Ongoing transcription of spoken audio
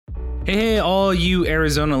Hey, all you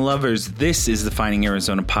Arizona lovers. This is the Finding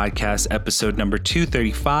Arizona podcast, episode number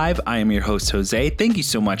 235. I am your host, Jose. Thank you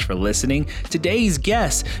so much for listening. Today's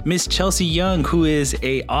guest, Miss Chelsea Young, who is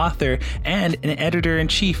an author and an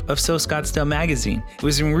editor-in-chief of So Scottsdale magazine. It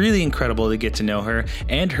was really incredible to get to know her,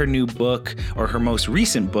 and her new book, or her most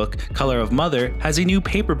recent book, Color of Mother, has a new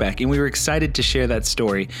paperback, and we were excited to share that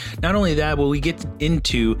story. Not only that, what we get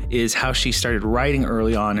into is how she started writing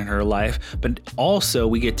early on in her life, but also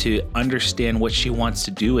we get to understand what she wants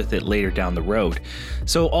to do with it later down the road.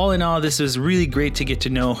 So all in all, this is really great to get to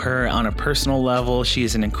know her on a personal level. She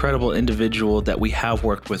is an incredible individual that we have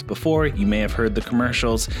worked with before. You may have heard the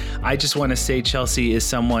commercials. I just want to say Chelsea is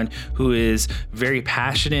someone who is very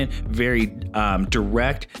passionate, very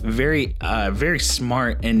direct, very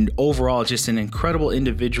smart, and overall just an incredible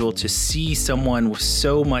individual. To see someone with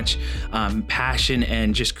so much passion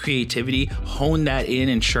and just creativity hone that in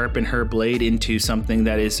and sharpen her blade into something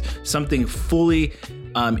that is something fully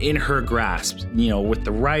in her grasp, with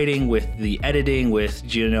the writing, with the editing, with,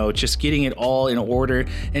 just getting it all in order,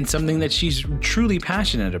 and something that she's truly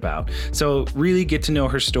passionate about. So really get to know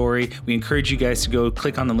her story. We encourage you guys to go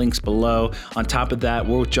click on the links below. On top of that,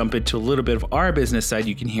 we'll jump into a little bit of our business side.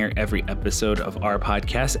 You can hear every episode of our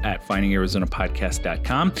podcast at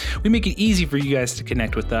findingarizonapodcast.com. We make it easy for you guys to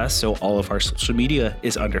connect with us. So all of our social media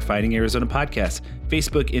is under Finding Arizona Podcast.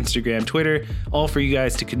 Facebook, Instagram, Twitter, all for you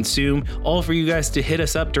guys to consume, all for you guys to hit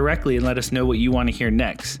us up directly and let us know what you want to hear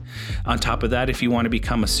next. On top of that, if you want to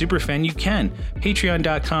become a super fan, you can.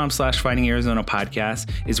 Patreon.com/Finding Arizona Podcast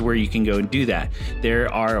is where you can go and do that. There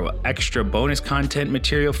are extra bonus content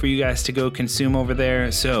material for you guys to go consume over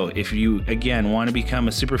there. So if you, again, want to become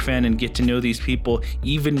a super fan and get to know these people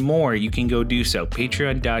even more, you can go do so.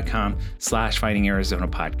 Patreon.com/Finding Arizona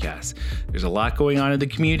Podcast. There's a lot going on in the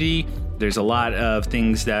community. There's a lot of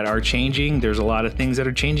things that are changing. There's a lot of things that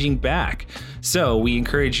are changing back. So we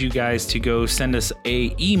encourage you guys to go send us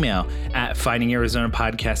an email at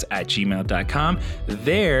findingarizonapodcast@gmail.com.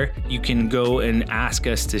 There you can go and ask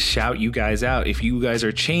us to shout you guys out. If you guys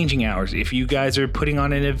are changing hours, if you guys are putting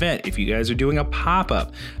on an event, if you guys are doing a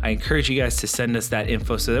pop-up, I encourage you guys to send us that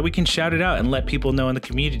info so that we can shout it out and let people know in the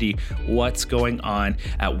community what's going on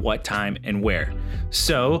at what time and where.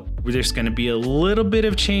 So there's going to be a little bit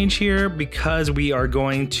of change here because we are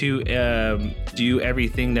going to do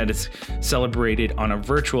everything that is celebrated on a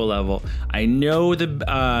virtual level. I know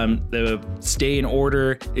the stay in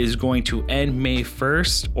order is going to end May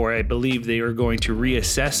 1st, or I believe they are going to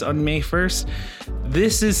reassess on May 1st.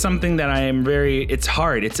 This is something that it's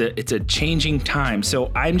hard. It's a changing time.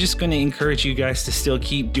 So I'm just going to encourage you guys to still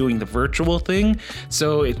keep doing the virtual thing.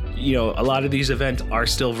 So a lot of these events are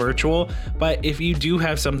still virtual, but if you do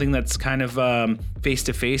have something that's kind of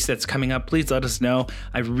face-to-face that's coming up, please let us know.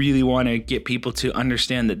 I really want to get people to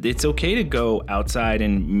understand that it's okay to go outside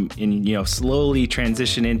and slowly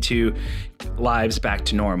transition into lives back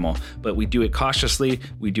to normal, but we do it cautiously,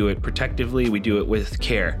 we do it protectively, we do it with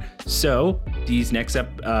care. So these next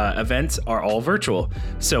events are all virtual.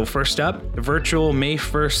 So first up, virtual May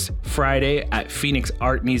 1st Friday at Phoenix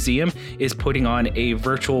Art Museum is putting on a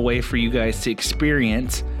virtual way for you guys to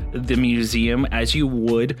experience the museum as you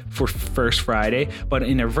would for First Friday, but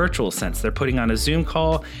in a virtual sense. They're putting on a Zoom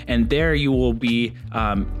call, and there you will be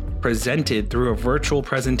presented through a virtual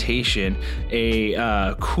presentation,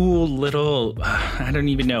 a cool little,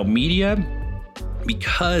 media.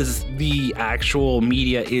 Because the actual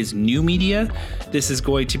media is new media, this is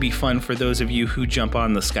going to be fun for those of you who jump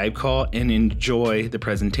on the Skype call and enjoy the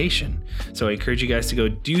presentation. So I encourage you guys to go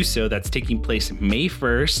do so. That's taking place May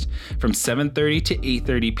 1st from 7:30 to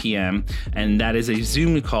 8:30 p.m. And that is a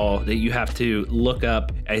Zoom call that you have to look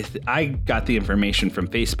up. I got the information from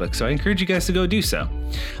Facebook, so I encourage you guys to go do so.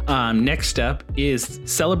 Next up is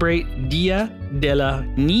Celebrate Dia de la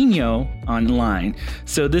Niño online.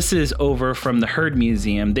 So this is over from the Heard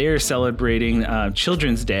Museum. They're celebrating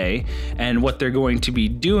Children's Day, and what they're going to be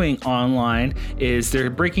doing online is they're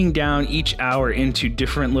breaking down each hour into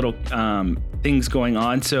different little things going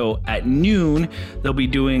on. So at noon, they'll be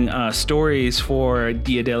doing stories for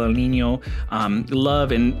Dia de la Niño,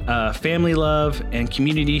 love and family love and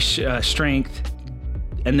community strength.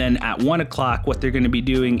 And then at 1 o'clock, what they're going to be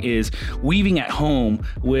doing is weaving at home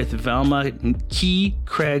with Velma Key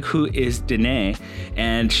Craig, who is Danae,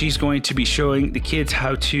 and she's going to be showing the kids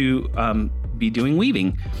how to be doing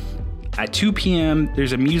weaving. At 2 p.m.,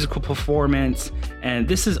 there's a musical performance, and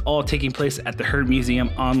this is all taking place at the Heard Museum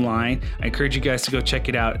online. I encourage you guys to go check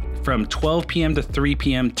it out from 12 p.m. to 3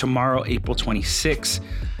 p.m. tomorrow, April 26th.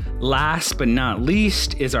 Last but not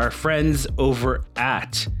least is our friends over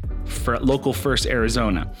at for Local First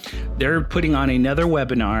Arizona. They're putting on another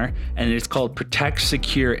webinar, and it's called Protect,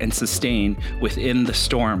 Secure, and Sustain Within the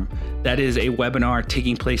Storm. That is a webinar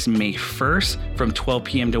taking place May 1st from 12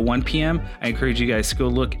 p.m. to 1 p.m. I encourage you guys to go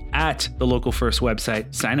look at the Local First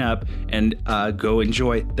website, sign up, and go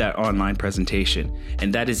enjoy that online presentation.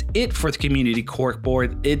 And that is it for the Community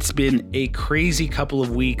Corkboard. It's been a crazy couple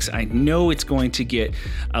of weeks. I know it's going to get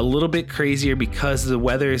a little bit crazier because the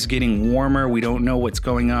weather is getting warmer. We don't know what's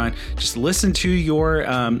going on. Just listen to your,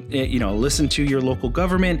 listen to your local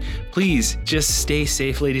government. Please just stay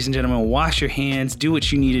safe, ladies and gentlemen. Wash your hands. Do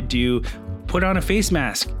what you need to do. Put on a face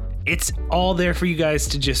mask. It's all there for you guys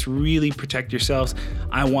to just really protect yourselves.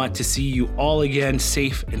 I want to see you all again,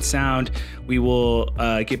 safe and sound. We will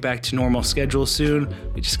get back to normal schedule soon.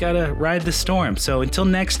 We just gotta ride the storm. So until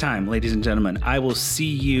next time, ladies and gentlemen, I will see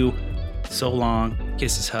you. So long,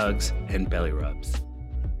 kisses, hugs, and belly rubs.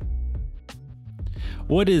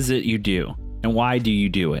 What is it you do, and why do you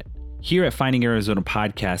do it? Here at Finding Arizona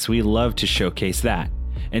Podcast, we love to showcase that.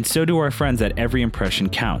 And so do our friends at Every Impression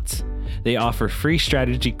Counts. They offer free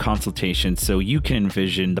strategy consultations so you can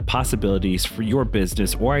envision the possibilities for your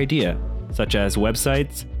business or idea, such as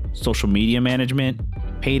websites, social media management,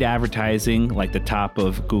 paid advertising like the top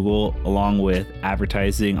of Google, along with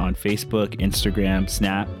advertising on Facebook, Instagram,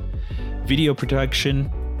 Snap, video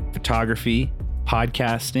production, photography,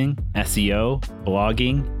 podcasting, SEO,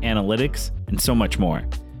 blogging, analytics, and so much more.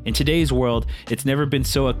 In today's world, it's never been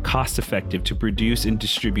so cost-effective to produce and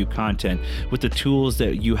distribute content with the tools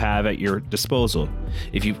that you have at your disposal.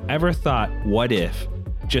 If you've ever thought, what if?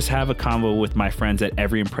 Just have a convo with my friends at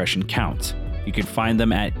Every Impression Counts. You can find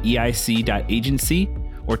them at eic.agency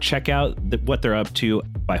or check out what they're up to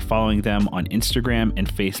by following them on Instagram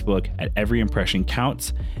and Facebook at Every Impression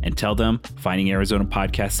Counts, and tell them Finding Arizona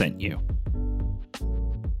Podcast sent you.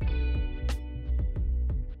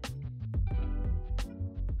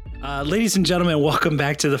 Ladies and gentlemen, welcome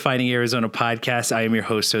back to the Finding Arizona Podcast. I am your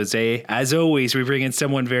host, Jose. As always, we bring in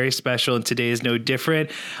someone very special, and today is no different.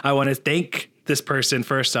 I want to thank this person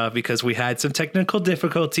first off because we had some technical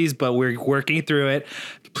difficulties, but we're working through it.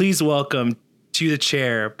 Please welcome to the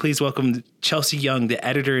chair. Please welcome Chelsea Young, the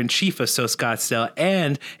editor-in-chief of So Scottsdale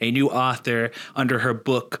and a new author under her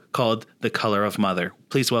book called The Color of Mother.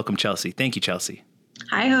 Please welcome Chelsea. Thank you, Chelsea.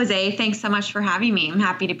 Hi, Jose. Thanks so much for having me. I'm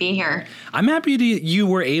happy to be here. I'm happy you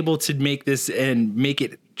were able to make this and make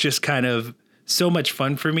it just kind of so much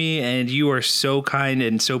fun for me. And you are so kind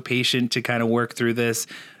and so patient to kind of work through this.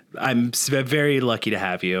 I'm very lucky to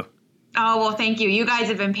have you. Oh, well, thank you. You guys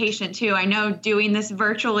have been patient too. I know doing this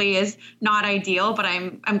virtually is not ideal, but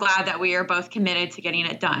I'm glad that we are both committed to getting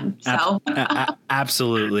it done. So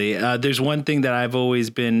absolutely. There's one thing that I've always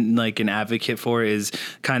been like an advocate for is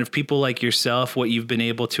kind of people like yourself, what you've been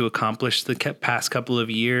able to accomplish the past couple of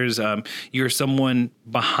years. You're someone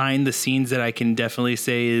behind the scenes that I can definitely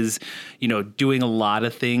say is, doing a lot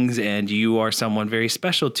of things. And you are someone very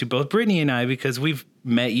special to both Brittany and I because we've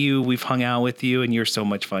met you, we've hung out with you, and you're so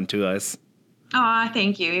much fun to us. Aw,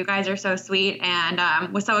 thank you. You guys are so sweet,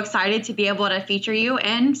 and was so excited to be able to feature you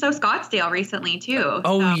in So Scottsdale recently too.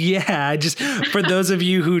 Oh yeah, just for those of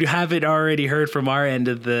you who haven't already heard from our end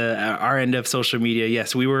of social media,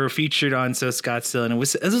 yes, we were featured on So Scottsdale, and it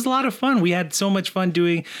was a lot of fun. We had so much fun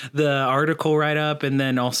doing the article write up, and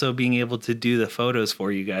then also being able to do the photos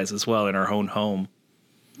for you guys as well in our own home.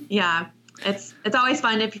 Yeah. It's always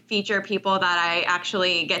fun to feature people that I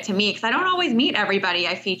actually get to meet because I don't always meet everybody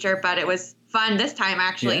I feature, but it was fun this time. I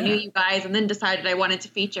actually knew you guys and then decided I wanted to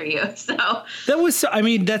feature you. So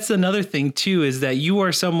that's another thing too, is that you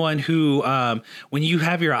are someone who, when you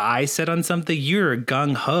have your eyes set on something, you're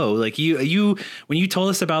gung ho. Like you, when you told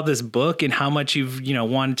us about this book and how much you've,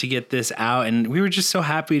 wanted to get this out, and we were just so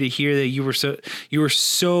happy to hear that you were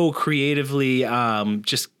so creatively,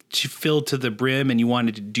 just filled to the brim, and you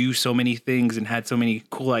wanted to do so many things and had so many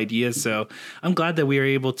cool ideas. So I'm glad that we were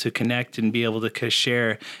able to connect and be able to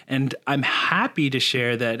share. And I'm happy to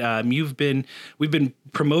share that we've been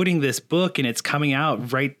promoting this book, and it's coming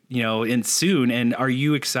out right, in soon. And are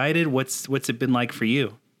you excited? What's it been like for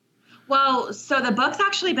you? Well, so the book's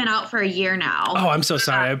actually been out for a year now. Oh, I'm so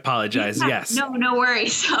sorry. I apologize. Yeah, yes. No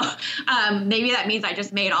worries. So maybe that means I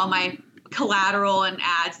just made all my collateral and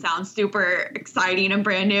ads sound super exciting and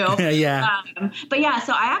brand new. Yeah. But yeah,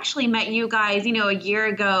 so I actually met you guys, a year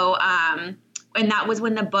ago. And that was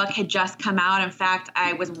when the book had just come out. In fact,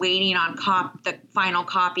 I was waiting on the final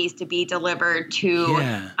copies to be delivered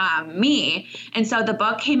to me. And so the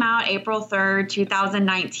book came out April 3rd,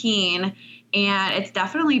 2019. And it's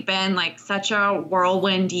definitely been like such a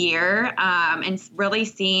whirlwind year. And really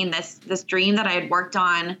seeing this dream that I had worked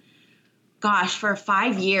on gosh, for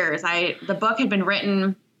 5 years. The book had been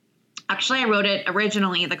written. Actually, I wrote it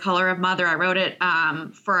originally, The Color of Mother. I wrote it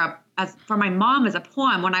for my mom as a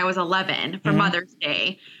poem when I was 11 for Mother's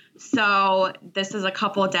Day. So this is a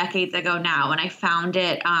couple of decades ago now, and I found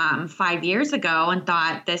it 5 years ago and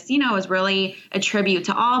thought this, is really a tribute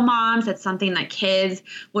to all moms. It's something that kids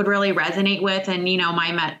would really resonate with, and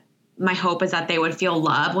my hope is that they would feel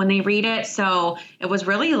love when they read it. So it was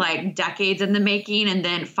really like decades in the making, and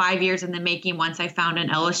then 5 years in the making once I found an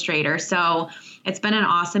illustrator. So it's been an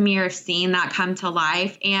awesome year of seeing that come to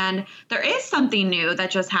life. And there is something new that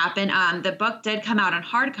just happened. The book did come out on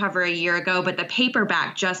hardcover a year ago, but the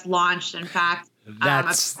paperback just launched, in fact,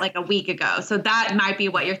 that's like a week ago. So that might be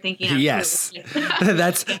what you're thinking of. Yes.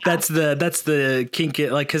 that's the kink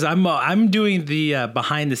it, like, cause I'm doing the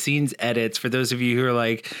behind the scenes edits for those of you who are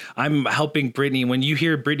like, I'm helping Brittany. When you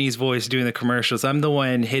hear Brittany's voice doing the commercials, I'm the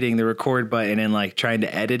one hitting the record button and like trying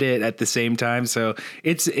to edit it at the same time. So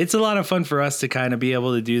it's a lot of fun for us to kind of be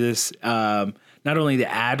able to do this. Not only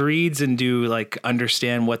the ad reads and do like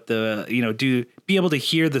understand what be able to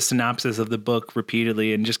hear the synopsis of the book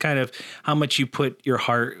repeatedly, and just kind of how much you put your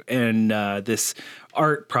heart and this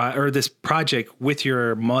this project with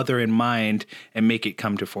your mother in mind and make it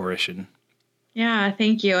come to fruition. Yeah,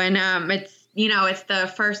 thank you. And it's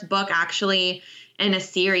the first book actually in a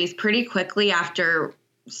series. Pretty quickly after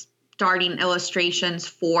starting illustrations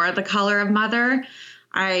for The Color of Mother,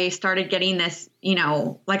 I started getting this,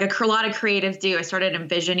 like a lot of creatives do. I started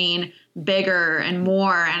envisioning bigger and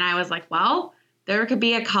more. And I was like, well, there could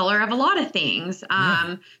be a color of a lot of things.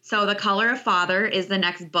 So The Color of Father is the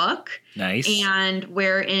next book. Nice. And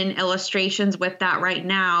we're in illustrations with that right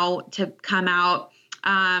now to come out,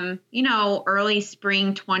 early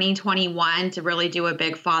spring 2021 to really do a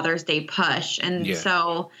big Father's Day push. And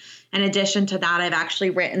so in addition to that, I've actually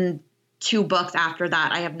written 2 books after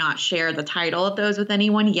that. I have not shared the title of those with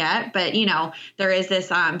anyone yet, but there is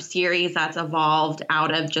this series that's evolved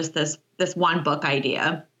out of just this one book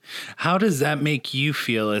idea. How does that make you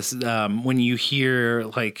feel as when you hear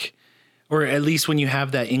like, or at least when you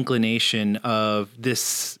have that inclination of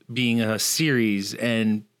this being a series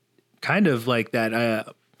and kind of like that,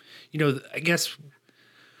 I guess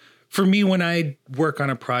for me, when I work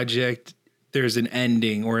on a project, there's an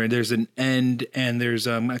ending or there's an end, and there's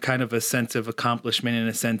a kind of a sense of accomplishment and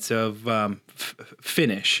a sense of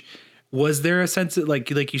finish. Was there a sense of,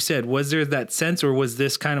 like you said, was there that sense, or was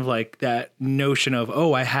this kind of like that notion of,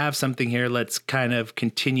 oh, I have something here, let's kind of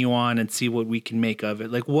continue on and see what we can make of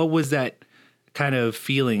it? Like, what was that kind of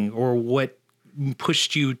feeling, or what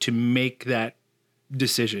pushed you to make that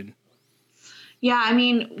decision? Yeah, I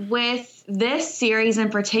mean, with this series in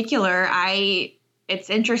particular, it's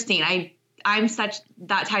interesting. I'm such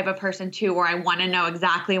that type of person too, where I want to know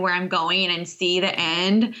exactly where I'm going and see the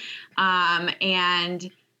end.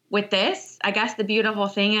 And with this, I guess the beautiful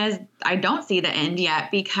thing is I don't see the end yet,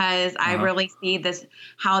 because I really see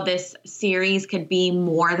how this series could be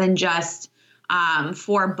more than just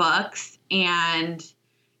 4 books. And,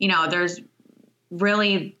 there's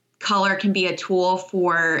really, color can be a tool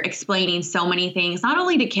for explaining so many things, not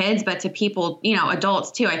only to kids, but to people,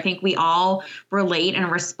 adults too. I think we all relate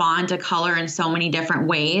and respond to color in so many different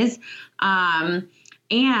ways.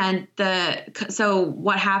 So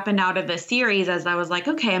what happened out of this series is I was like,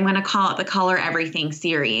 okay, I'm going to call it the Color Everything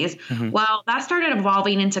series. Mm-hmm. Well, that started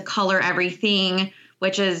evolving into Color Everything,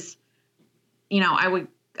 which is,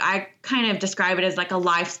 I kind of describe it as like a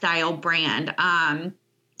lifestyle brand.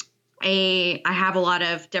 I have a lot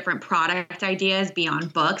of different product ideas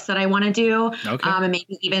beyond books that I want to do. Okay. And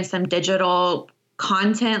maybe even some digital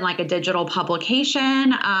content, like a digital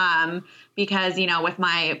publication. Because, with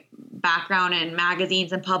my background in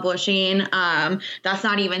magazines and publishing, that's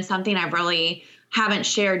not even something I really haven't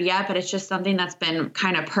shared yet, but it's just something that's been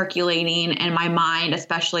kind of percolating in my mind,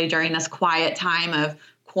 especially during this quiet time of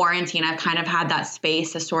quarantine. I've kind of had that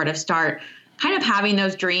space to sort of start kind of having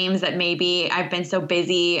those dreams that maybe I've been so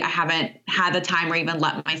busy, I haven't had the time or even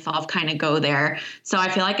let myself kind of go there. So I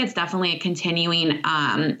feel like it's definitely a continuing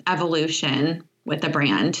evolution with the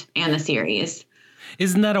brand and the series.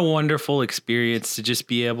 Isn't that a wonderful experience to just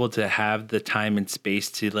be able to have the time and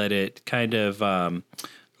space to let it kind of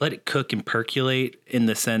let it cook and percolate, in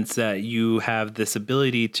the sense that you have this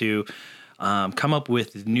ability to come up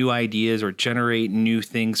with new ideas or generate new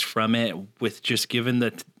things from it, with just given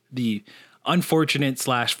the unfortunate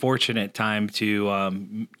 / fortunate time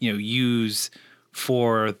to use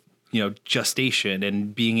for gestation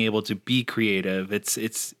and being able to be creative.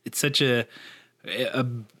 It's such a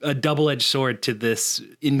double-edged sword to this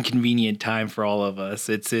inconvenient time for all of us.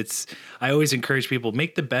 I always encourage people,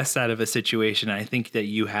 make the best out of a situation. I think that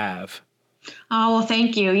you have. Oh, well,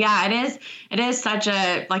 thank you. Yeah, it is such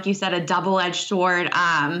a, like you said, a double-edged sword.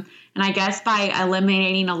 And I guess by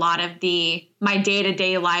eliminating a lot of my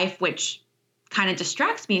day-to-day life, which kind of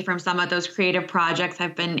distracts me from some of those creative projects,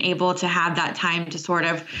 I've been able to have that time to sort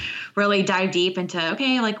of really dive deep into,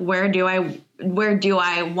 okay, like where do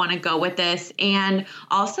I want to go with this? And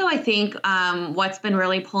also I think what's been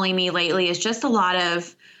really pulling me lately is just a lot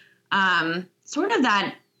of sort of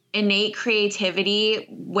that innate creativity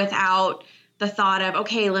without the thought of,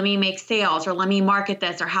 okay, let me make sales or let me market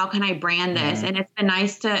this or how can I brand this? Mm-hmm. And it's been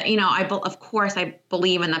nice to, of course, I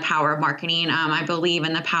believe in the power of marketing. I believe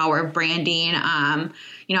in the power of branding.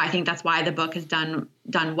 I think that's why the book has done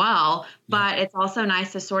well. But it's also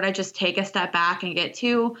nice to sort of just take a step back and get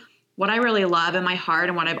to what I really love in my heart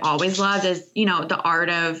and what I've always loved is, the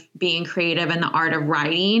art of being creative and the art of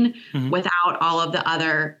writing without all of the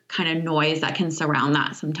other kind of noise that can surround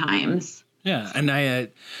that sometimes. Yeah. And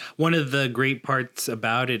one of the great parts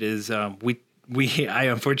about it is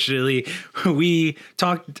unfortunately, we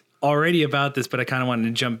talked already about this, but I kind of wanted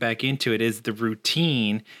to jump back into it, is the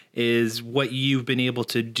routine is what you've been able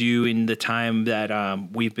to do in the time that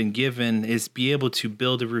we've been given, is be able to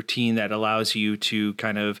build a routine that allows you to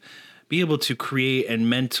kind of be able to create and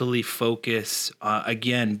mentally focus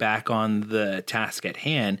again back on the task at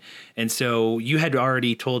hand. And so you had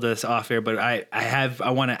already told us off air, but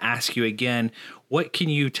I want to ask you again, what can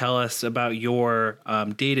you tell us about your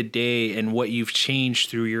day-to-day and what you've changed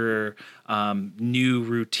through your new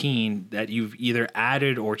routine that you've either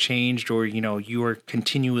added or changed or, you are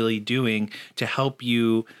continually doing to help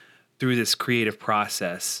you through this creative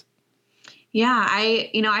process? Yeah,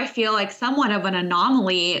 I feel like somewhat of an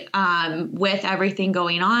anomaly with everything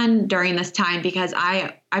going on during this time because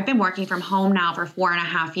I've been working from home now for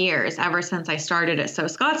 4.5 years, ever since I started at So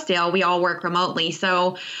Scottsdale. We all work remotely.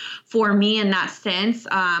 So for me, in that sense,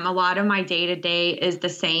 a lot of my day-to-day is the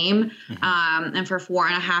same. And for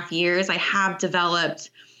 4.5 years, I have developed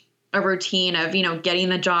a routine of, getting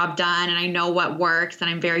the job done, and I know what works, and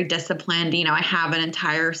I'm very disciplined. I have an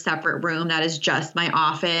entire separate room that is just my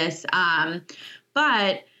office.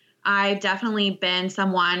 But I've definitely been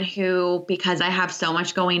someone who, because I have so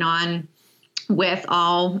much going on with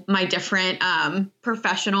all my different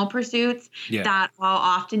professional pursuits, that I'll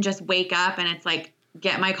often just wake up and it's like,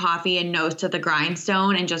 get my coffee and nose to the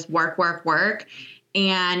grindstone and just work.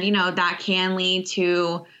 And, that can lead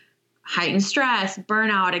to heightened stress,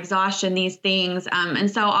 burnout, exhaustion, these things.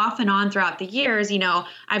 And so off and on throughout the years,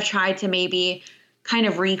 I've tried to maybe kind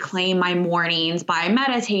of reclaim my mornings by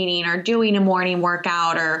meditating or doing a morning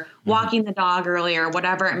workout or walking the dog early or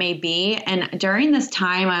whatever it may be. And during this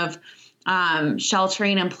time of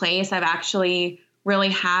sheltering in place, I've actually really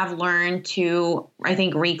have learned to, I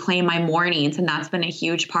think, reclaim my mornings. And that's been a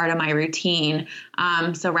huge part of my routine.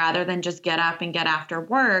 So rather than just get up and get after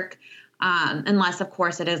work, unless, of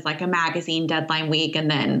course, it is like a magazine deadline week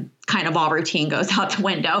and then kind of all routine goes out the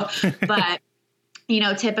window. But,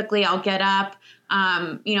 typically I'll get up,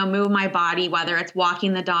 move my body, whether it's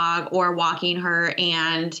walking the dog or walking her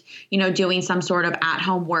and, doing some sort of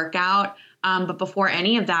at-home workout. But before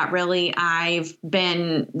any of that, really, I've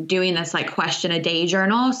been doing this like question a day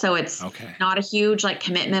journal. So it's not a huge like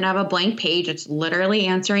commitment of a blank page. It's literally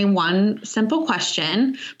answering one simple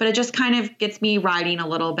question, but it just kind of gets me writing a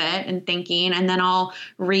little bit and thinking. And then I'll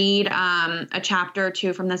read a chapter or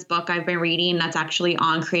two from this book I've been reading that's actually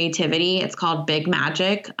on creativity. It's called Big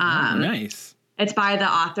Magic. Nice. It's by the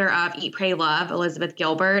author of Eat, Pray, Love, Elizabeth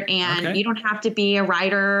Gilbert. And you don't have to be a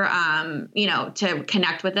writer, to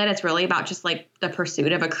connect with it. It's really about just like the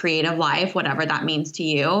pursuit of a creative life, whatever that means to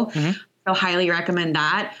you. So highly recommend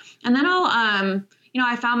that. And then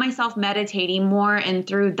I found myself meditating more. And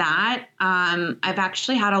through that, I've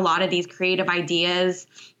actually had a lot of these creative ideas.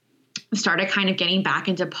 Started kind of getting back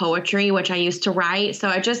into poetry, which I used to write. So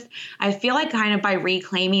I feel like kind of by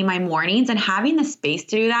reclaiming my mornings and having the space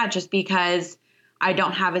to do that, just because I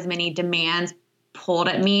don't have as many demands pulled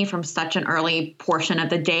at me from such an early portion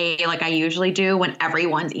of the day like I usually do when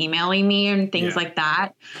everyone's emailing me and things like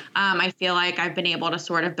that. I feel like I've been able to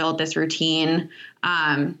sort of build this routine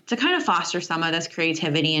to kind of foster some of this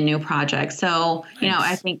creativity and new projects. So, nice.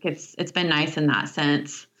 I think it's been nice in that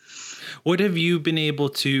sense. What have you been able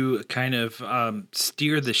to kind of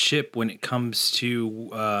steer the ship when it comes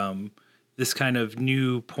to this kind of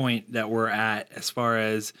new point that we're at, as far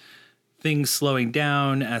as things slowing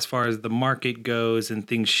down, as far as the market goes and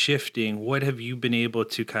things shifting? What have you been able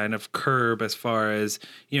to kind of curb as far as,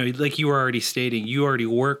 like you were already stating, you already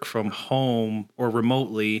work from home or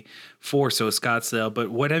remotely for So Scottsdale,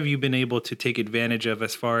 but what have you been able to take advantage of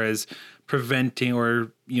as far as preventing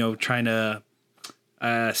or, trying to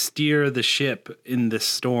steer the ship in this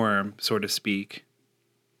storm, so to speak?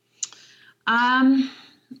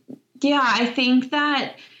 Yeah, I think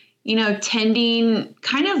that,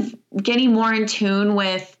 kind of getting more in tune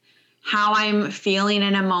with how I'm feeling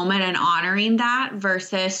in a moment and honoring that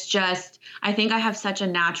versus just, I think I have such a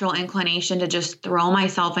natural inclination to just throw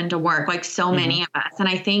myself into work, like so many of us. And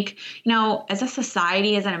I think, as a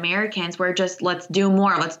society, as an Americans, we're just, let's do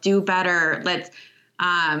more, let's do better. Let's,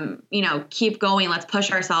 keep going, let's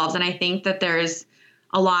push ourselves. And I think that there's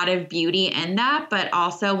a lot of beauty in that, but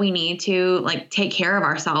also we need to take care of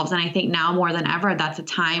ourselves. And I think now more than ever, that's a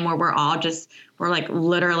time where we're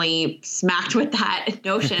literally smacked with that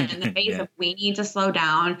notion in the face of we need to slow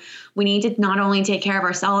down. We need to not only take care of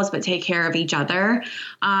ourselves, but take care of each other.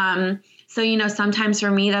 So, sometimes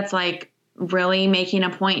for me, that's really making a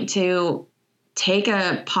point to take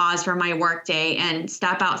a pause from my work day and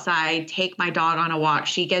step outside, take my dog on a walk.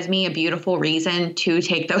 She gives me a beautiful reason to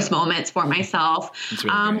take those moments for myself.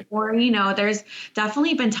 Really or, there's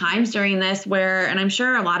definitely been times during this where, and I'm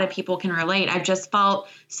sure a lot of people can relate, I've just felt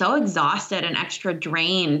so exhausted and extra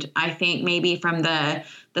drained, I think maybe from the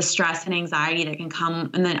stress and anxiety that can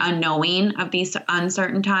come and the unknowing of these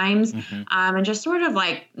uncertain times. And just sort of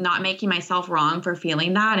not making myself wrong for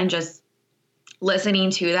feeling that and just listening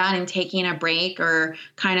to that and taking a break or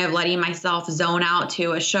kind of letting myself zone out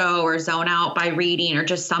to a show or zone out by reading or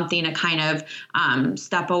just something to kind of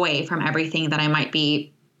step away from everything that I might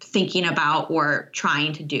be thinking about or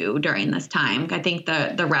trying to do during this time. I think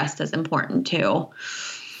the rest is important too.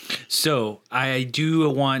 So I do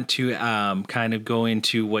want to kind of go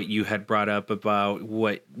into what you had brought up about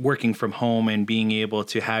what working from home and being able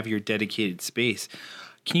to have your dedicated space.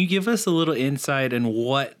 Can you give us a little insight on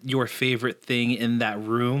what your favorite thing in that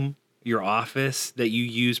room, your office, that you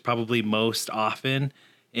use probably most often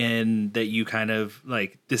and that you kind of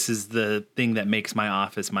this is the thing that makes my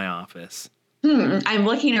office my office? I'm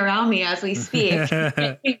looking around me as we speak,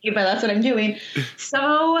 but that's what I'm doing.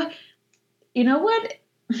 So, you know what?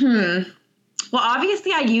 Well,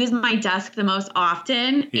 obviously I use my desk the most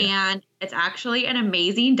often and it's actually an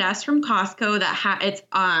amazing desk from Costco that it's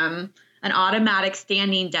an automatic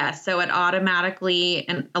standing desk. So it automatically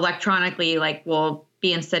and electronically will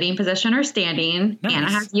be in sitting position or standing. Nice. And it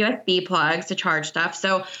has USB plugs to charge stuff.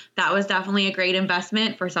 So that was definitely a great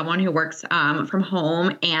investment for someone who works from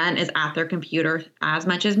home and is at their computer as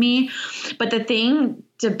much as me. But the thing,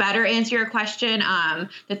 to better answer your question,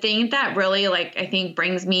 the thing that really I think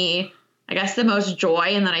brings me, I guess, the most joy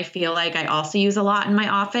and that I feel like I also use a lot in my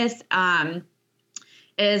office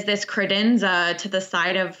is this credenza to the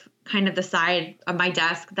side of my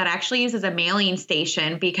desk that actually uses a mailing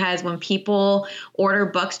station, because when people order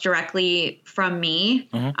books directly from me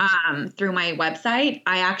through my website,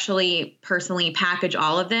 I actually personally package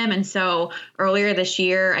all of them. And so earlier this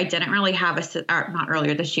year, I didn't really have last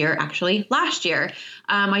year,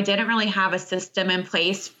 I didn't really have a system in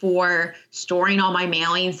place for storing all my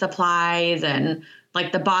mailing supplies and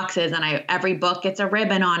the boxes, and every book gets a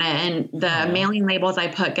ribbon on it, and the mailing labels I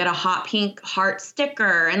put get a hot pink heart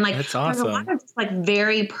sticker, and that's awesome. There's a lot of just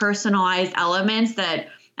very personalized elements that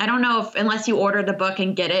I don't know if, unless you order the book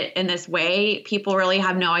and get it in this way, people really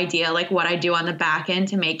have no idea what I do on the back end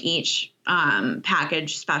to make each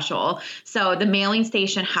package special. So the mailing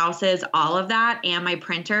station houses all of that and my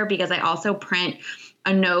printer, because I also print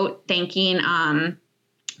a note thanking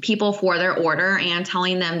people for their order and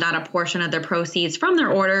telling them that a portion of their proceeds from their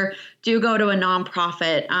order do go to a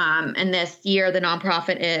nonprofit. And this year, the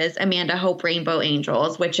nonprofit is Amanda Hope Rainbow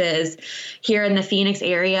Angels, which is here in the Phoenix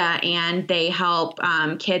area. And they help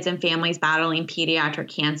kids and families battling pediatric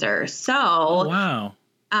cancer. So, wow.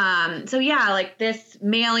 This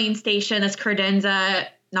mailing station, this credenza,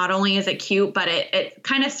 not only is it cute, but it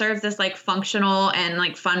kind of serves this functional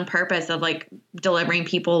and fun purpose of delivering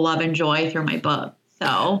people love and joy through my book.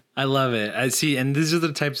 So I love it. I see. And these are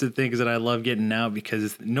the types of things that I love getting out,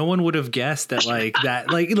 because no one would have guessed that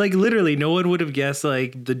literally no one would have guessed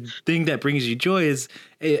the thing that brings you joy is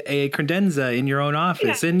a credenza in your own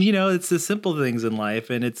office. Yeah. And, it's the simple things in life.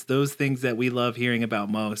 And it's those things that we love hearing about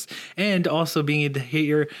most. And also being able to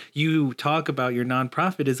hear you talk about your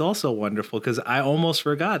nonprofit is also wonderful, because I almost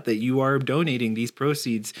forgot that you are donating these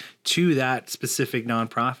proceeds to that specific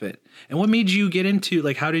nonprofit. And what made you get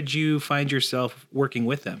into, how did you find yourself working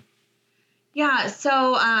with them? Yeah.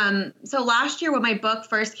 So last year when my book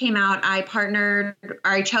first came out, I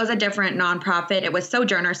chose a different nonprofit. It was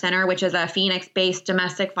Sojourner Center, which is a Phoenix-based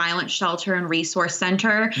domestic violence shelter and resource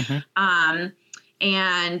center. And,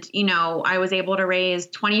 I was able to raise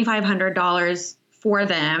 $2,500 for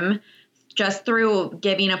them just through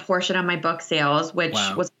giving a portion of my book sales, which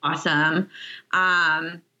was awesome.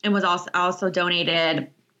 And was also donated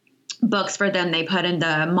books for them. They put in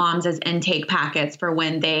the moms as intake packets for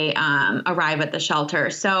when they arrive at the shelter.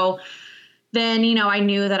 So then, I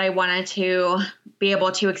knew that I wanted to be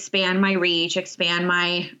able to expand my reach, expand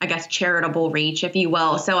my, I guess, charitable reach, if you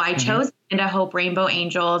will. So I chose Amanda Hope Rainbow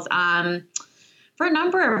Angels for a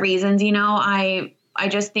number of reasons. I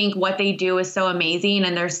just think what they do is so amazing.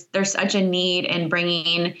 And there's such a need in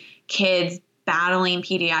bringing kids battling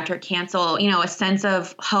pediatric cancer, a sense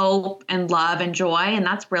of hope and love and joy. And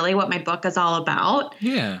that's really what my book is all about.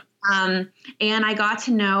 Yeah. And I got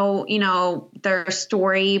to know, their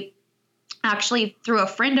story actually through a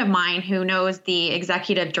friend of mine who knows the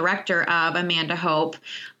executive director of Amanda Hope,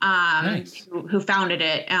 Nice. who founded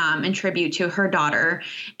it in tribute to her daughter.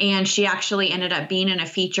 And she actually ended up being in a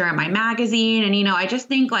feature in my magazine. And, I just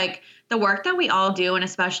think like the work that we all do, and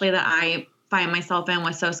especially that I find myself in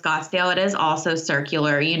with So Scottsdale, it is also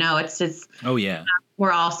circular. It's just, oh yeah,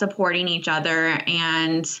 we're all supporting each other.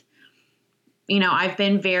 And I've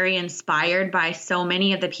been very inspired by so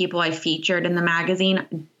many of the people I featured in the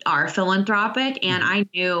magazine are philanthropic. And I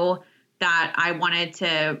knew that I wanted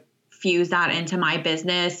to fuse that into my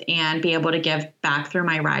business and be able to give back through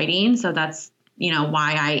my writing. So that's,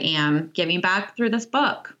 why I am giving back through this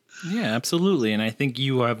book. Yeah, absolutely. And I think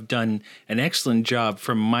you have done an excellent job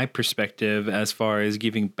from my perspective as far as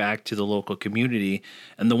giving back to the local community.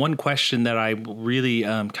 And the one question that I really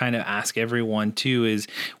kind of ask everyone too is,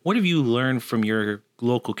 what have you learned from your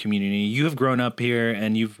local community? You have grown up here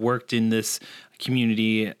and you've worked in this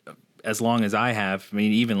community as long as I have, I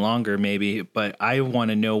mean, even longer maybe, but I want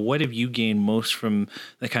to know, what have you gained most from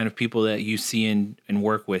the kind of people that you see and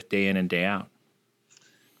work with day in and day out?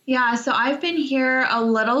 Yeah, so I've been here a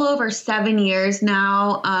little over 7 years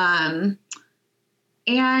now.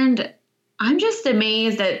 And I'm just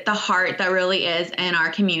amazed at the heart that really is in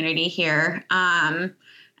our community here. And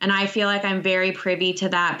I feel like I'm very privy to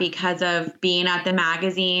that because of being at the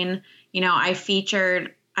magazine.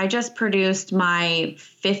 I just produced my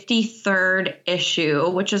 53rd issue,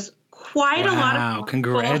 which is quite a lot of Wow,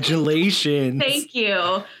 congratulations. Thank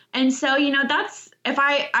you. And so, that's, if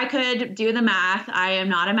I could do the math, I am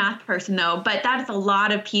not a math person though, but that's a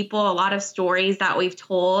lot of people, a lot of stories that we've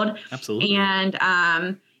told. Absolutely. And,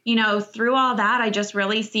 through all that, I just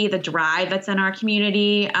really see the drive that's in our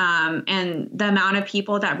community, and the amount of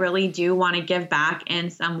people that really do want to give back in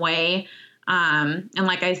some way. And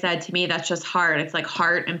like I said, to me, that's just heart. It's like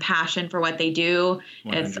heart and passion for what they do.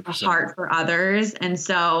 100%. It's a heart for others. And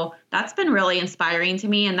so that's been really inspiring to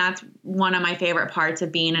me. And that's one of my favorite parts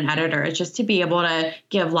of being an editor, is just to be able to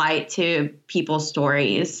give light to people's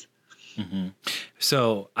stories. Mm-hmm.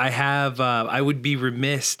 So I would be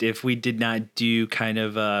remiss if we did not do kind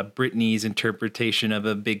of Brittany's interpretation of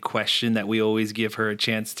a big question that we always give her a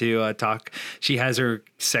chance to talk. She has her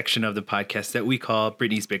section of the podcast that we call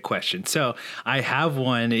Brittany's Big Question. So I have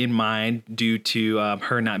one in mind due to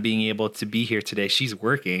her not being able to be here today. She's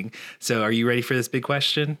working. So are you ready for this big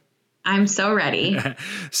question? I'm so ready.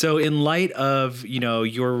 So in light of,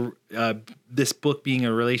 your this book being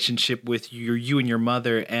a relationship with you and your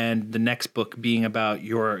mother, and the next book being about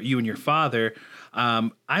you and your father,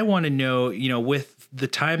 I want to know, with the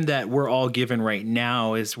time that we're all given right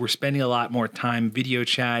now, is we're spending a lot more time video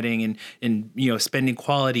chatting and spending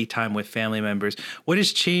quality time with family members. What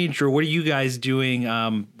has changed, or what are you guys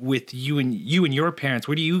doing with you and your parents?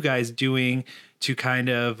 What are you guys doing to kind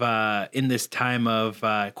of in this time of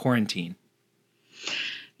quarantine?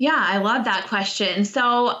 Yeah, I love that question.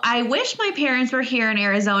 So I wish my parents were here in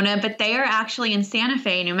Arizona, but they are actually in Santa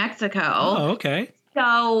Fe, New Mexico. Oh, okay.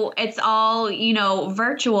 So it's all,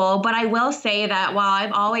 virtual. But I will say that while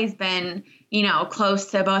I've always been, close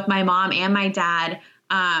to both my mom and my dad,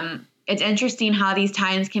 it's interesting how these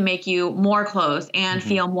times can make you more close and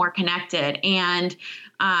feel more connected. And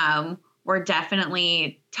we're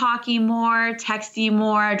definitely talking more, texting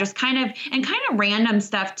more, just kind of random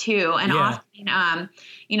stuff too. And often,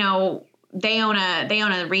 they own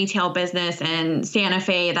a retail business in Santa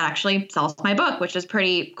Fe that actually sells my book, which is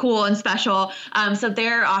pretty cool and special. So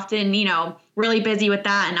they're often, really busy with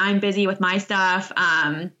that, and I'm busy with my stuff.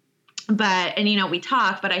 We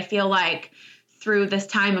talk, but I feel like through this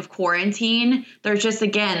time of quarantine, there's just,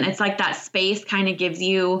 again, it's like that space kind of gives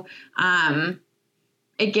you,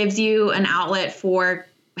 it gives you an outlet for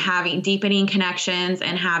deepening connections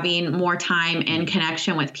and having more time in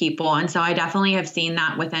connection with people. And so I definitely have seen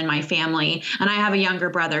that within my family. And I have a younger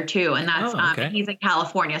brother too, and that's he's in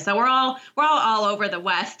California. So we're all over the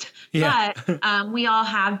West. Yeah. But we all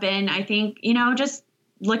have been, I think, just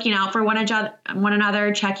looking out for one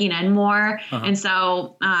another, checking in more. And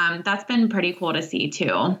so that's been pretty cool to see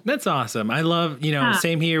too. That's awesome. I love,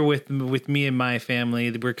 same here with me and my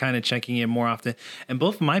family. We're kind of checking in more often. And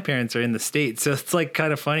both of my parents are in the States. So it's like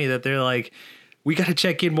kind of funny that they're like, we got to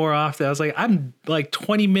check in more often. I was like, I'm like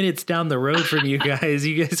 20 minutes down the road from you guys.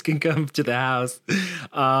 You guys can come to the house.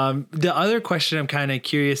 The other question I'm kind of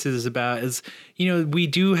curious about is, we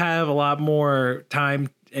do have a lot more time,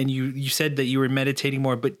 and you said that you were meditating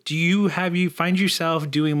more, but do you find yourself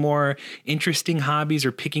doing more interesting hobbies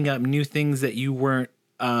or picking up new things that you weren't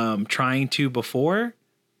trying to before?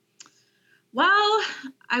 Well,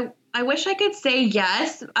 I wish I could say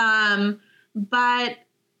yes. But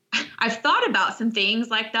I've thought about some things.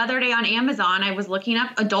 Like the other day on Amazon, I was looking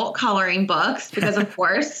up adult coloring books because, of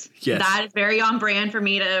course, yes. That is very on brand for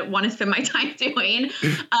me to want to spend my time doing.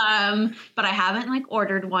 But I haven't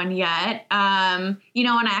ordered one yet. And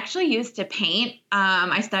I actually used to paint.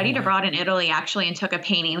 I studied abroad in Italy actually and took a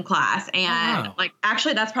painting class. And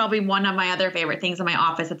actually, that's probably one of my other favorite things in my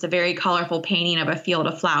office. It's a very colorful painting of a field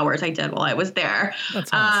of flowers I did while I was there.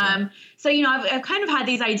 That's awesome. So, I've kind of had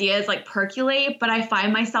these ideas percolate, but I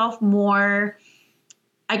find myself more,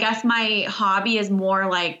 I guess my hobby is more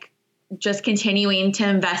just continuing to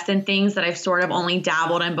invest in things that I've sort of only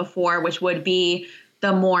dabbled in before, which would be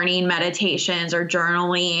the morning meditations or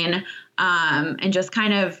journaling, and just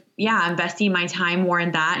kind of, investing my time more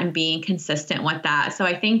in that and being consistent with that. So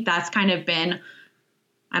I think that's kind of been,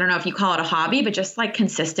 I don't know if you call it a hobby, but just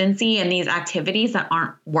consistency in these activities that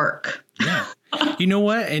aren't work. Yeah. You know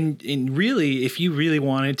what? And really, if you really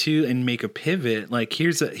wanted to and make a pivot,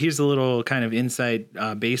 here's a little kind of inside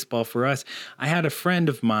baseball for us. I had a friend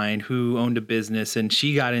of mine who owned a business, and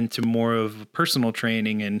she got into more of personal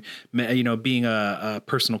training and, being a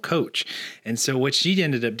personal coach. And so what she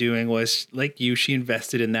ended up doing was, like you, she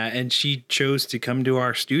invested in that, and she chose to come to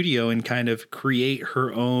our studio and kind of create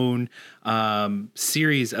her own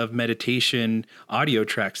series of meditation audio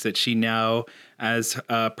tracks that she now, as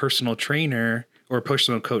a personal trainer or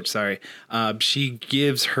personal coach, she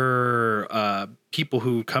gives her people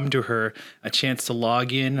who come to her a chance to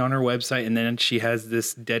log in on her website. And then she has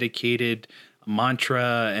this dedicated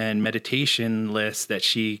mantra and meditation list that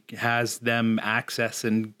she has them access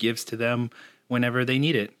and gives to them whenever they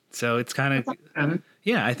need it. So it's kind of,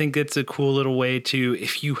 I think it's a cool little way to,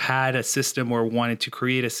 if you had a system or wanted to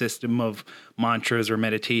create a system of mantras or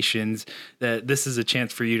meditations, that this is a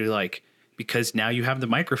chance for you to because now you have the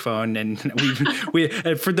microphone, and we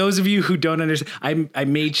for those of you who don't understand, I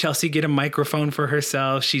made Chelsea get a microphone for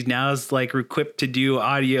herself. She's now equipped to do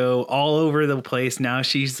audio all over the place. Now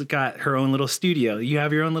she's got her own little studio. You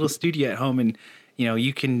have your own little studio at home, and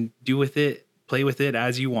you can play with it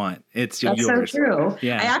as you want. That's yours. So true.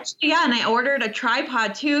 Yeah. And I ordered a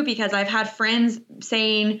tripod too, because I've had friends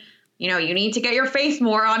saying, you need to get your face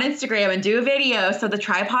more on Instagram and do a video. So the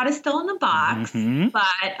tripod is still in the box,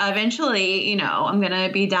 but eventually, I'm going to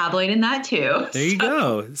be dabbling in that too. There you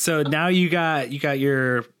go. So now you got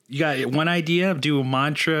one idea, do a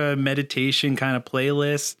mantra meditation kind of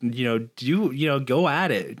playlist, go at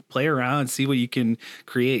it, play around, see what you can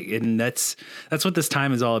create. And that's what this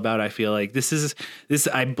time is all about. I feel like this,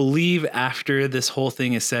 I believe after this whole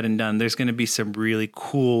thing is said and done, there's going to be some really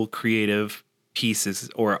cool, creative pieces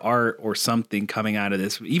or art or something coming out of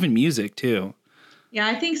this, even music too. Yeah,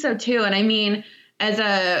 I think so too. And I mean, as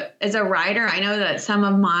a writer, I know that some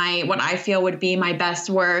of what I feel would be my best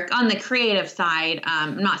work on the creative side,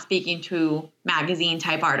 I'm not speaking to magazine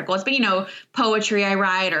type articles, but poetry I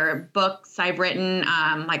write or books I've written,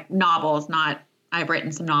 novels, I've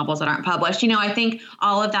written some novels that aren't published. I think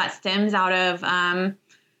all of that stems out of,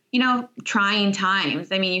 trying times.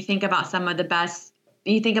 I mean, you think about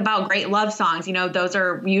you think about great love songs, those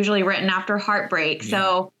are usually written after heartbreak. Yeah.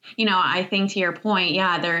 So, I think to your point,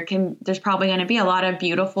 there's probably going to be a lot of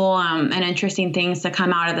beautiful and interesting things to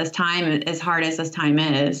come out of this time, as hard as this time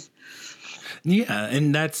is. Yeah.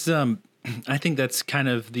 And that's, I think that's kind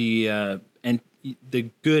of the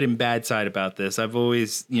good and bad side about this. I've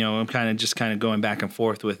always, I'm kind of going back and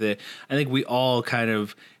forth with it. I think we all kind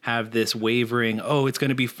of have this wavering, oh, it's going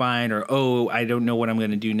to be fine, or, oh, I don't know what I'm going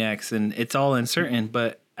to do next. And it's all uncertain,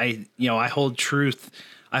 but I hold true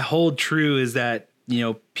is that,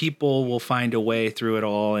 people will find a way through it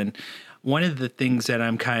all. And one of the things that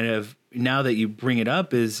I'm kind of, now that you bring it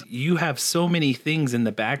up, is you have so many things in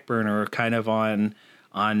the back burner kind of on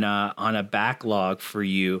a backlog for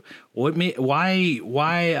you. Why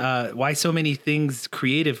so many things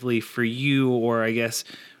creatively for you? Or I guess,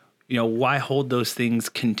 why hold those things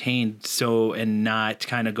contained and not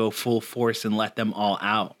kind of go full force and let them all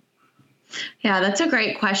out? Yeah, that's a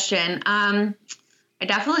great question. I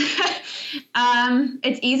definitely,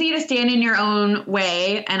 it's easy to stand in your own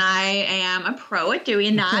way, and I am a pro at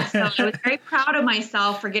doing that. So I was very proud of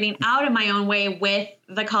myself for getting out of my own way with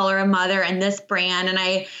the Color of Mother and this brand. And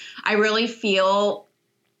I really feel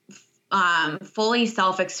fully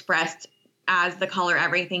self-expressed as the Color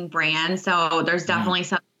Everything brand. So there's definitely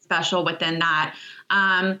something special within that.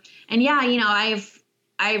 And yeah, you know,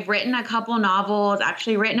 I've written a couple novels,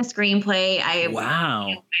 actually written a screenplay.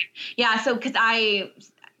 Wow. Yeah. So, cause I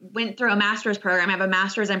went through a master's program. I have a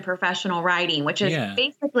master's in professional writing, which is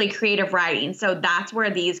basically creative writing. So that's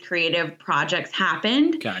where these creative projects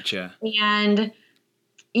happened. Gotcha. And,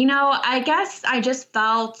 you know, I guess I just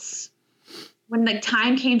felt when the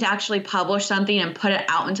time came to actually publish something and put it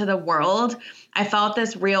out into the world, I felt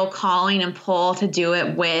this real calling and pull to do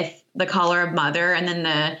it with the Color of Mother, and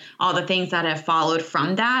then all the things that have followed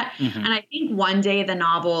from that. Mm-hmm. And I think one day the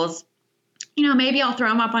novels, you know, maybe I'll throw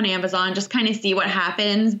them up on Amazon, just kind of see what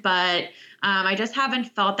happens. But I just haven't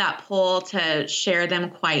felt that pull to share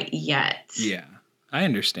them quite yet. Yeah, I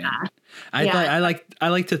understand. I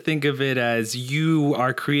like to think of it as you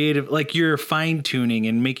are creative, like you're fine tuning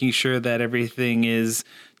and making sure that everything is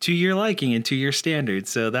to your liking and to your standards.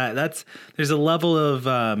 So there's a level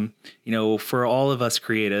of, you know, for all of us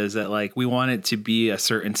creatives that like, we want it to be a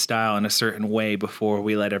certain style in a certain way before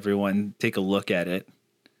we let everyone take a look at it.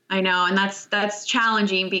 I know. And that's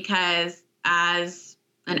challenging because as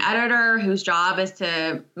an editor whose job is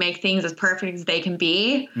to make things as perfect as they can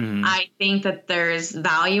be, mm-hmm. I think that there's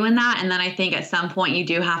value in that. And then I think at some point you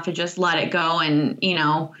do have to just let it go, and, you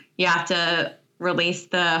know, you have to release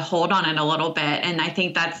the hold on it a little bit. And I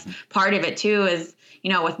think that's part of it too, is,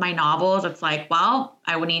 you know, with my novels, it's like, well,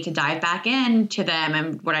 I would need to dive back into them,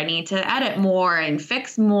 and would I need to edit more and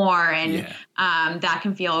fix more? And that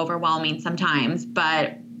can feel overwhelming sometimes.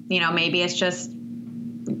 But, you know, maybe it's just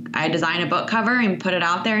I design a book cover and put it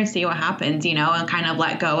out there and see what happens, you know, and kind of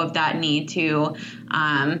let go of that need to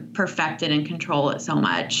perfect it and control it so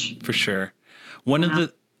much. For sure. Well,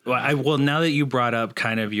 now that you brought up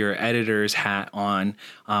kind of your editor's hat on,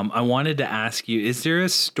 I wanted to ask you, is there a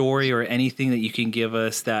story or anything that you can give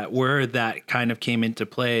us where that kind of came into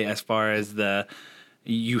play as far as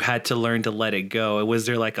you had to learn to let it go? Was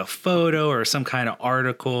there like a photo or some kind of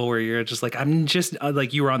article where you're just like, I'm just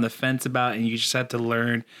like you were on the fence about, and you just had to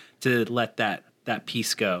learn to let that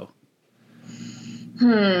piece go?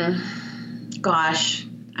 Gosh,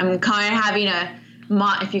 I'm kind of having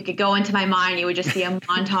if you could go into my mind, you would just see a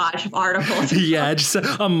montage of articles. Yeah, just a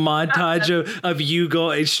montage of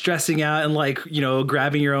you stressing out and, like, you know,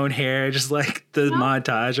 grabbing your own hair, just like the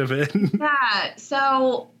montage of it. Yeah.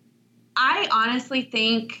 So I honestly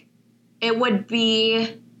think it would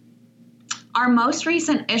be our most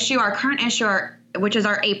recent issue, our current issue, which is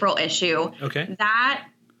our April issue. Okay. That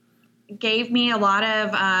gave me a lot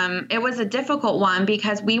of, it was a difficult one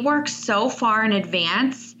because we worked so far in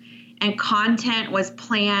advance. And content was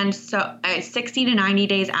planned 60 to 90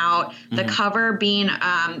 days out. Mm-hmm. The cover being,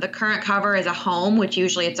 the current cover is a home, which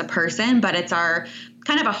usually it's a person, but it's our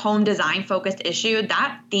kind of a home design focused issue.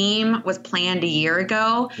 That theme was planned a year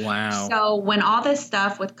ago. Wow. So when all this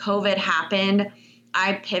stuff with COVID happened,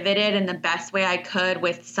 I pivoted in the best way I could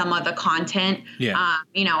with some of the content. Yeah.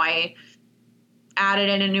 You know, I added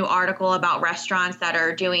in a new article about restaurants that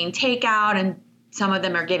are doing takeout, and some of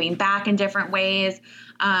them are giving back in different ways.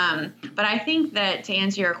 But I think that to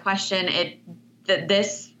answer your question, that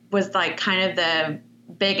this was like kind of the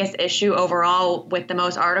biggest issue overall with the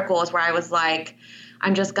most articles, where I was like,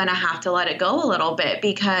 I'm just going to have to let it go a little bit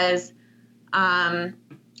because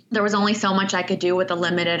there was only so much I could do with the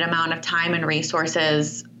limited amount of time and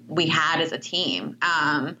resources we had as a team.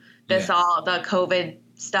 The COVID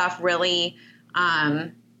stuff really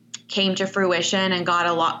came to fruition and got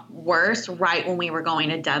a lot worse right when we were going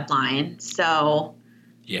to deadline. So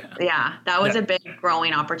yeah, that was a big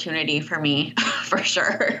growing opportunity for me, for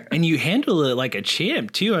sure. And you handle it like a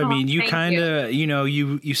champ too. I mean, you kind of,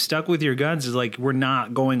 you stuck with your guns. It's like, we're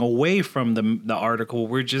not going away from the article.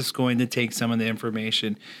 We're just going to take some of the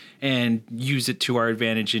information and use it to our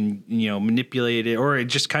advantage, and, manipulate it, or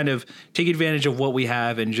just kind of take advantage of what we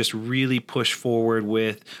have and just really push forward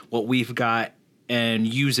with what we've got and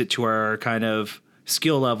use it to our kind of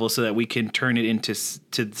skill level so that we can turn it into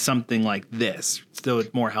something like this, so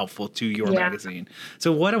it's more helpful to your magazine.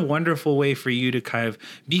 So what a wonderful way for you to kind of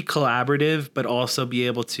be collaborative, but also be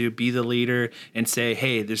able to be the leader and say,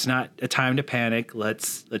 hey, there's not a time to panic.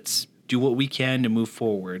 Let's do what we can to move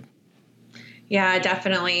forward. Yeah,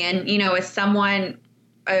 definitely. And, as someone,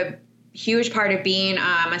 a huge part of being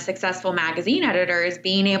a successful magazine editor is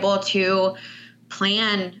being able to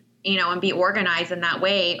plan and be organized in that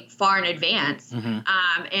way far in advance.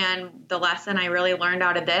 And the lesson I really learned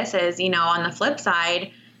out of this is, on the flip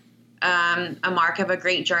side, a mark of a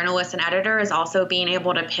great journalist and editor is also being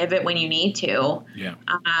able to pivot when you need to. Yeah.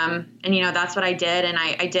 And that's what I did. And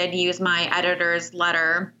I did use my editor's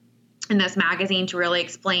letter in this magazine to really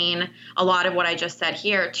explain a lot of what I just said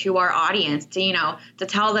here to our audience, to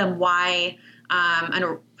tell them why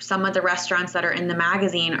and some of the restaurants that are in the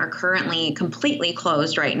magazine are currently completely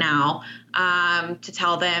closed right now, to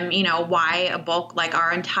tell them, why a bulk, like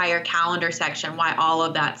our entire calendar section, why all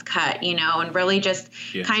of that's cut, and really just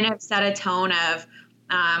kind of set a tone of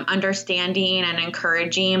understanding and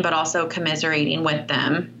encouraging, but also commiserating with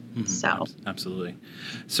them. So absolutely.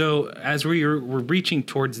 So as we're reaching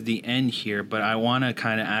towards the end here, but I want to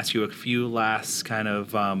kind of ask you a few last kind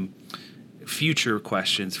of future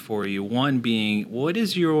questions for you. One being, what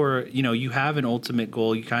is your, you have an ultimate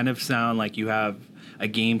goal. You kind of sound like you have a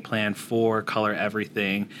game plan for Color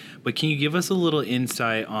Everything, but can you give us a little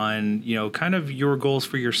insight on, kind of your goals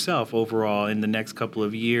for yourself overall in the next couple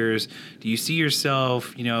of years? Do you see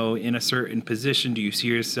yourself, in a certain position? Do you see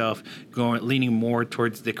yourself leaning more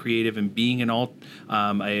towards the creative and being a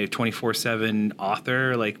 24/7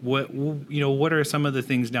 author? Like what are some of the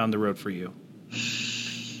things down the road for you?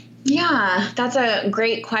 Yeah, that's a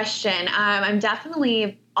great question. I'm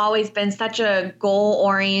definitely always been such a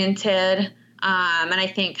goal-oriented and I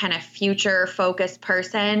think kind of future-focused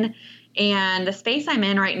person. And the space I'm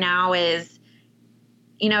in right now is,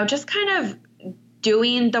 just kind of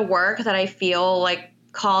doing the work that I feel like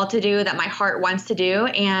called to do, that my heart wants to do.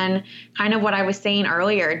 And kind of what I was saying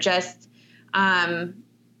earlier, just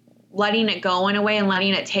letting it go in a way and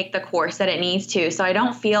letting it take the course that it needs to. So I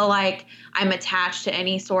don't feel like I'm attached to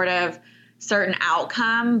any sort of certain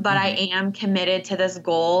outcome, but I am committed to this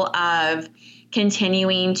goal of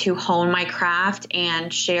continuing to hone my craft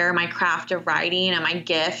and share my craft of writing and my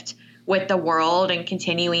gift with the world, and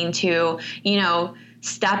continuing to,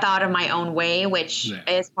 step out of my own way, which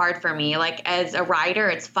is hard for me. Like as a writer,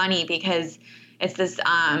 it's funny because it's this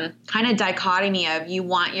kind of dichotomy of you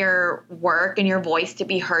want your work and your voice to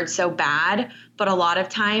be heard so bad, but a lot of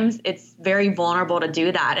times it's very vulnerable to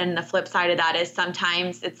do that. And the flip side of that is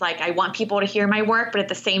sometimes it's like I want people to hear my work, but at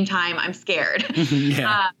the same time I'm scared.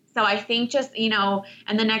 So I think just, in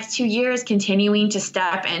the next 2 years, continuing to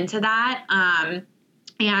step into that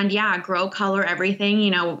and grow Color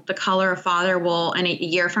Everything. The Color of Father will, in a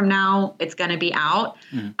year from now, it's going to be out.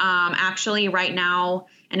 Actually, right now,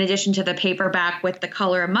 in addition to the paperback with The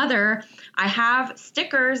Color of Mother, I have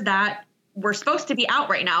stickers that were supposed to be out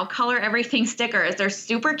right now. Color Everything stickers. They're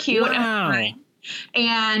super cute. Wow.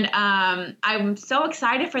 And I'm so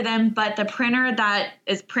excited for them. But the printer that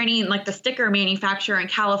is printing, like the sticker manufacturer in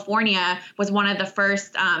California, was one of the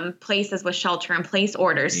first places with shelter-in-place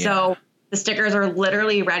orders. Yeah. So the stickers are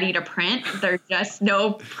literally ready to print. There's just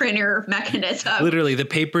no printer mechanism. Literally, the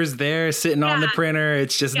paper's there sitting on the printer.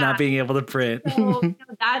 It's just not being able to print. So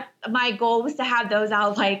that my goal was to have those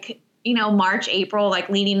out like, March, April, like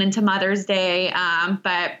leading into Mother's Day.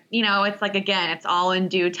 But, it's like, again, it's all in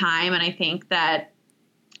due time. And I think that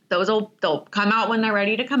they'll come out when they're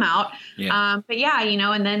ready to come out. Yeah. But yeah,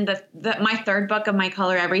 and then my third book of my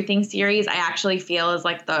Color Everything series, I actually feel is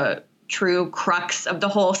like the true crux of the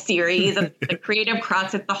whole series, of the creative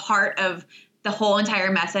crux at the heart of the whole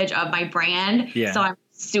entire message of my brand. Yeah. So I'm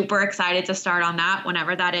super excited to start on that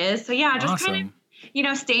whenever that is. So yeah, just kind of,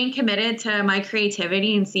 staying committed to my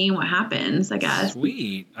creativity and seeing what happens, I guess.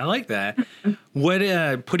 Sweet. I like that.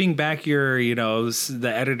 What, putting back your,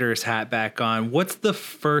 the editor's hat back on, what's the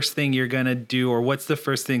first thing you're going to do, or what's the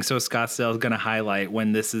first thing So Scottsdale is going to highlight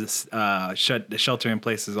when this is the shelter in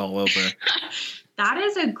place is all over? That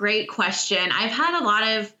is a great question. I've had a lot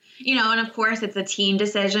of, and of course it's a team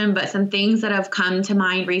decision, but some things that have come to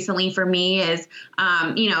mind recently for me is,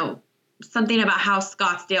 something about how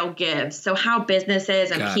Scottsdale gives. So how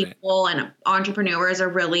businesses and people and entrepreneurs are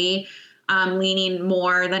really leaning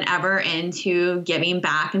more than ever into giving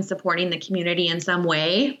back and supporting the community in some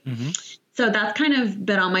way. So that's kind of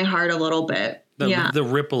been on my heart a little bit. The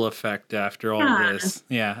ripple effect after all this.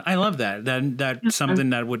 Yeah, I love that. That's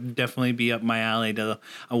something that would definitely be up my alley.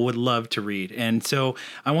 I would love to read. And so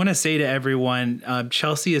I want to say to everyone,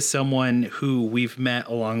 Chelsea is someone who we've met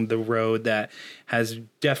along the road that has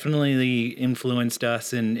definitely influenced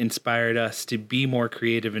us and inspired us to be more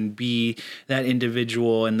creative and be that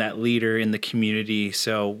individual and that leader in the community.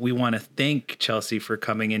 So we want to thank Chelsea for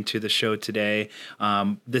coming into the show today.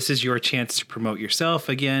 This is your chance to promote yourself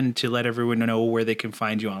again, to let everyone know where they can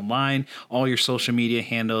find you online, all your social media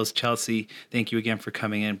handles. Chelsea, thank you again for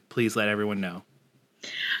coming in. Please let everyone know.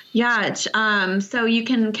 Yeah. So you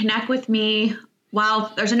can connect with me.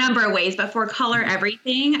 Well, there's a number of ways, but for Color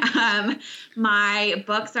Everything, my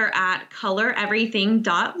books are at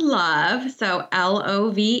coloreverything.love. So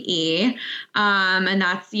LOVE. And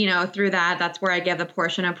that's, through that's where I give a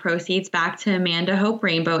portion of proceeds back to Amanda Hope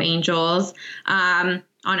Rainbow Angels.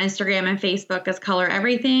 On Instagram and Facebook as Color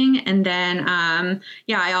Everything. And then,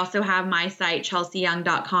 I also have my site,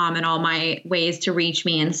 chelseayoung.com, and all my ways to reach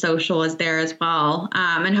me and social is there as well.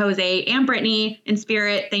 And Jose and Brittany in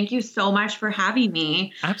spirit, thank you so much for having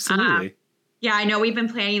me. Absolutely. I know we've been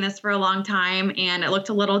planning this for a long time and it looked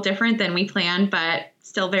a little different than we planned, but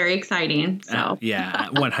still very exciting. So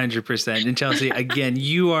 100%. And Chelsea, again,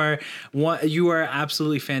 you are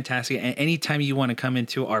absolutely fantastic. And anytime you want to come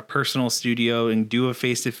into our personal studio and do a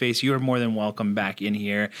face-to-face, you are more than welcome back in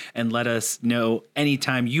here, and let us know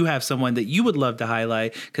anytime you have someone that you would love to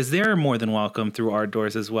highlight, because they're more than welcome through our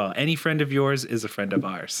doors as well. Any friend of yours is a friend of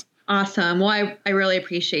ours. Awesome. Well, I really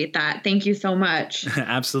appreciate that. Thank you so much.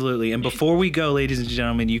 Absolutely. And before we go, ladies and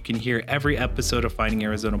gentlemen, you can hear every episode of Finding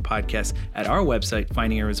Arizona Podcast at our website,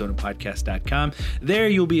 findingarizonapodcast.com. There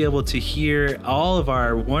you'll be able to hear all of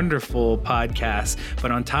our wonderful podcasts.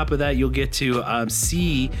 But on top of that, you'll get to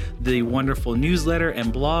see the wonderful newsletter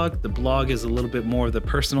and blog. The blog is a little bit more of the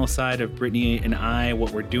personal side of Brittany and I,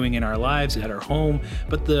 what we're doing in our lives at our home.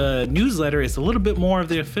 But the newsletter is a little bit more of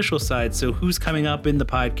the official side. So who's coming up in the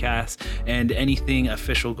podcast and anything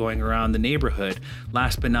official going around the neighborhood.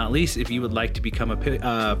 Last but not least, if you would like to become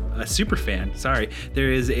a super fan,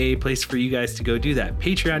 there is a place for you guys to go do that.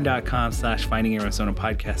 Patreon.com/Finding Arizona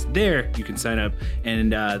Podcast. There you can sign up,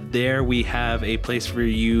 and there we have a place for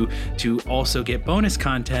you to also get bonus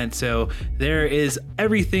content. So there is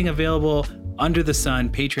everything available under the sun.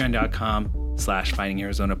 Patreon.com/Finding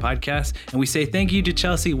Arizona Podcast. And we say thank you to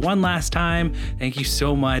Chelsea one last time. Thank you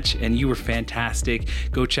so much. And you were fantastic.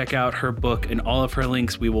 Go check out her book, and all of her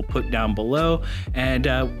links we will put down below. And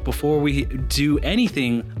before we do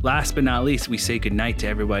anything, last but not least, we say goodnight to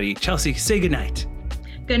everybody. Chelsea, say goodnight.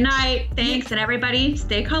 Good night. Thanks. And everybody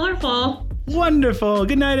stay colorful. Wonderful.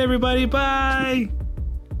 Good night, everybody. Bye.